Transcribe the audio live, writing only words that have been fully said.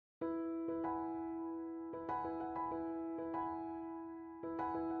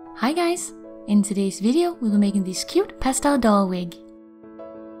Hi guys! In today's video we'll be making this cute pastel doll wig.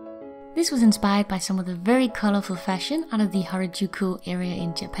 This was inspired by some of the very colorful fashion out of the Harajuku area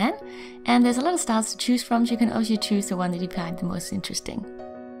in Japan, and there's a lot of styles to choose from, so you can also choose the one that you find the most interesting.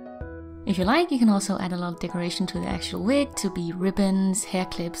 If you like, you can also add a lot of decoration to the actual wig, to be ribbons, hair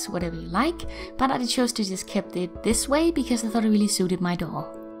clips, whatever you like, but I chose to just keep it this way because I thought it really suited my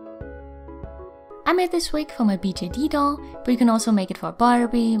doll. I made this wig for my BJD doll, but you can also make it for a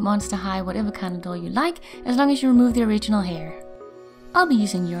Barbie, Monster High, whatever kind of doll you like, as long as you remove the original hair. I'll be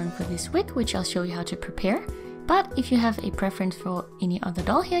using yarn for this wig, which I'll show you how to prepare, but if you have a preference for any other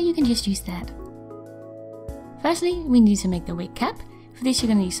doll hair, you can just use that. Firstly, we need to make the wig cap. For this you're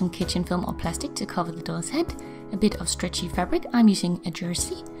going to need some kitchen film or plastic to cover the doll's head, a bit of stretchy fabric, I'm using a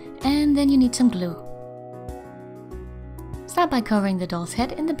jersey, and then you need some glue. Start by covering the doll's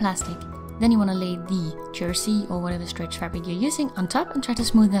head in the plastic. Then you want to lay the jersey or whatever stretch fabric you're using on top and try to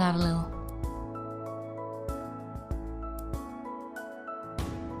smooth it out a little.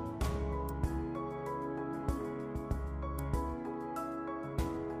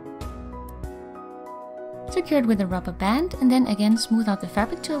 Secure it with a rubber band and then again smooth out the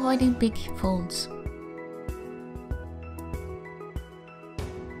fabric to avoid any big folds.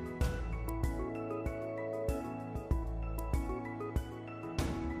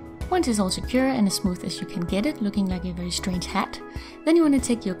 Once it's all secure and as smooth as you can get it, looking like a very strange hat, then you want to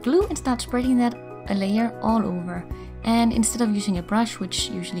take your glue and start spreading that a layer all over. And instead of using a brush, which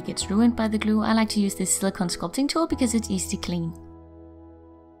usually gets ruined by the glue, I like to use this silicone sculpting tool because it's easy to clean.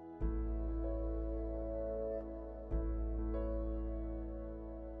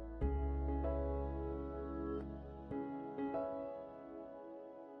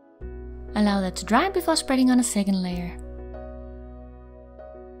 Allow that to dry before spreading on a second layer.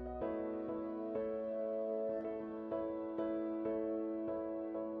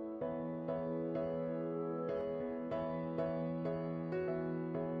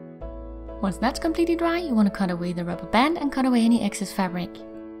 Once that's completely dry, you want to cut away the rubber band and cut away any excess fabric.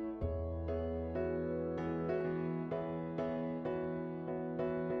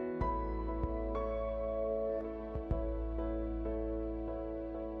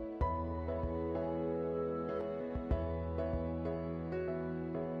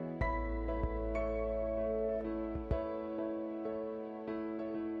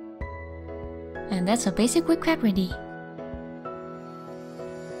 And that's our basic wig cap ready.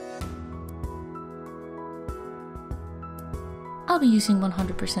 I'll be using 100%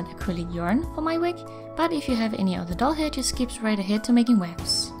 acrylic yarn for my wig, but if you have any other doll hair, just skip right ahead to making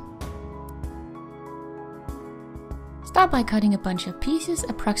wefts. Start by cutting a bunch of pieces,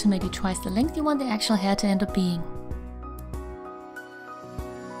 approximately twice the length you want the actual hair to end up being.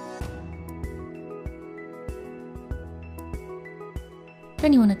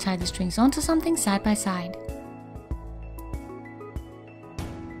 Then you want to tie the strings onto something side by side.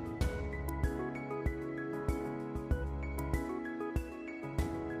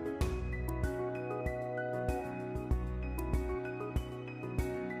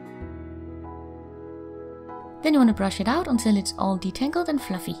 Then you want to brush it out until it's all detangled and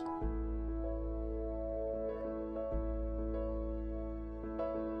fluffy.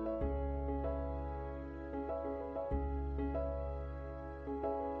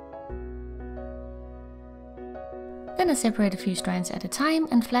 Then I separate a few strands at a time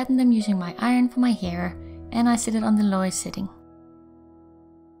and flatten them using my iron for my hair, and I set it on the lowest setting.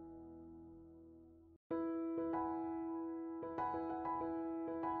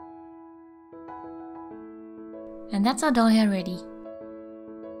 And that's our doll hair ready.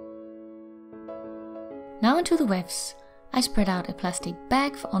 Now onto the wefts. I spread out a plastic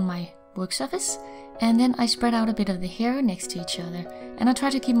bag on my work surface, and then I spread out a bit of the hair next to each other, and I try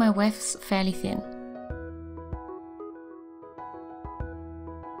to keep my wefts fairly thin.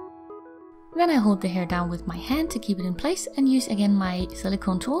 Then I hold the hair down with my hand to keep it in place and use again my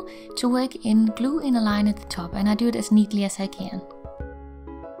silicone tool to work in glue in a line at the top, and I do it as neatly as I can.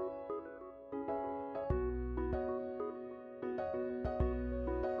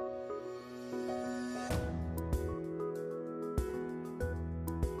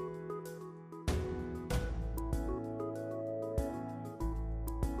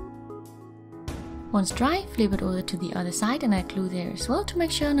 Once dry, flip it over to the other side and add glue there as well to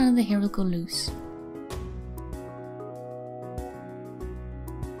make sure none of the hair will go loose.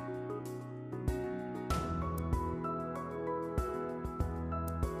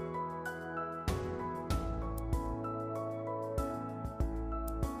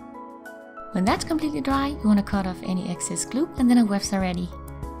 When that's completely dry, you want to cut off any excess glue and then our wefts are ready.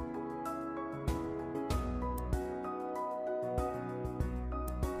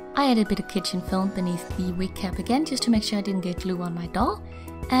 I added a bit of kitchen film beneath the wig cap again, just to make sure I didn't get glue on my doll.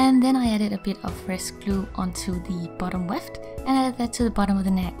 And then I added a bit of fresh glue onto the bottom weft and added that to the bottom of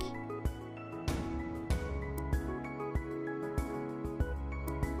the neck.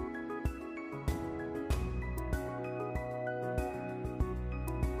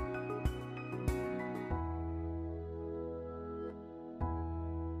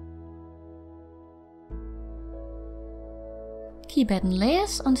 Keep adding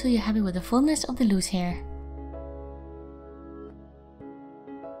layers until you're happy with the fullness of the loose hair.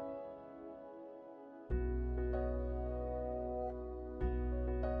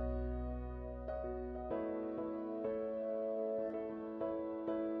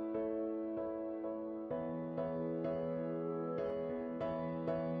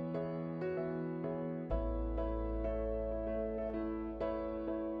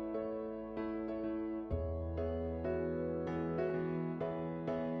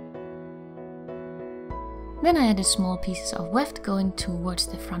 Then I added small pieces of weft going towards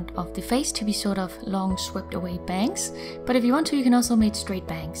the front of the face to be sort of long swept away bangs, but if you want to, you can also make straight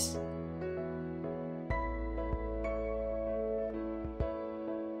bangs.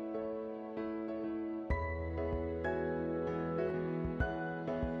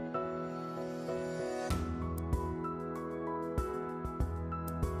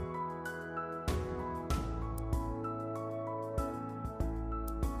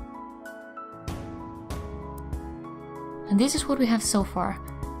 And this is what we have so far.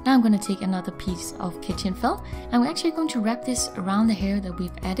 Now I'm going to take another piece of kitchen film and we're actually going to wrap this around the hair that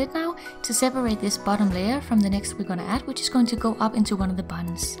we've added now to separate this bottom layer from the next we're going to add, which is going to go up into one of the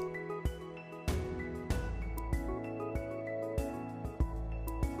buns.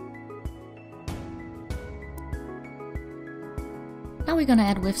 Now we're going to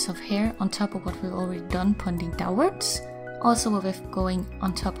add whiffs of hair on top of what we've already done, pointing downwards. Also a whiff going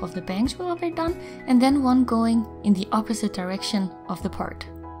on top of the bangs we've already done, and then one going in the opposite direction of the part.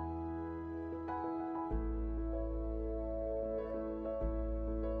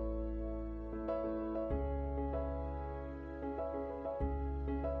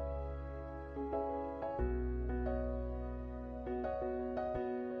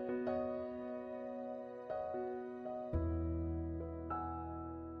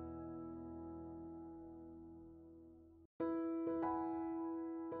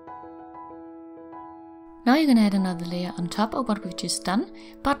 Now you're gonna add another layer on top of what we've just done,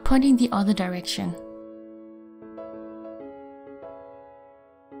 but pointing the other direction.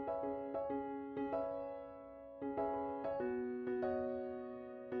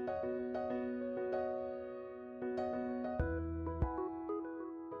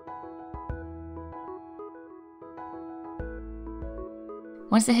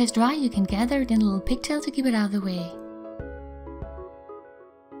 Once the hair is dry, you can gather it in a little pigtail to keep it out of the way.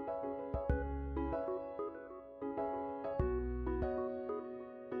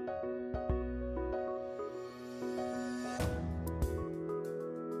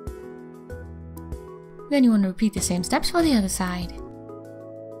 Then you want to repeat the same steps for the other side.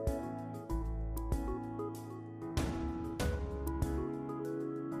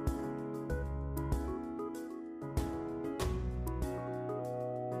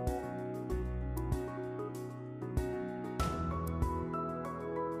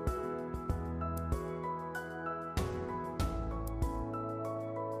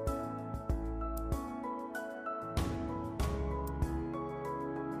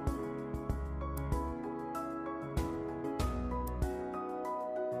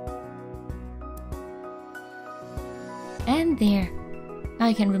 And there! Now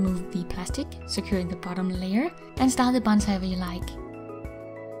you can remove the plastic, securing the bottom layer, and style the buns however you like.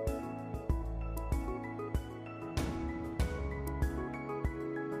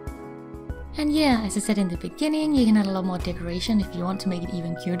 And yeah, as I said in the beginning, you can add a lot more decoration if you want to make it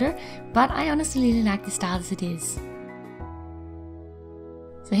even cuter, but I honestly really like the style as it is.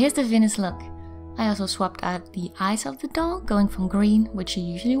 So here's the finished look. I also swapped out the eyes of the doll, going from green, which she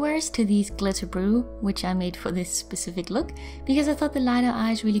usually wears, to these glitter blue, which I made for this specific look, because I thought the lighter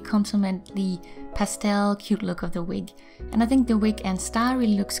eyes really complement the pastel, cute look of the wig. And I think the wig and style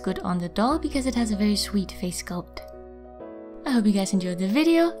really looks good on the doll because it has a very sweet face sculpt. I hope you guys enjoyed the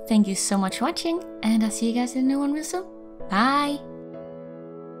video, thank you so much for watching, and I'll see you guys in a new one real soon. Bye!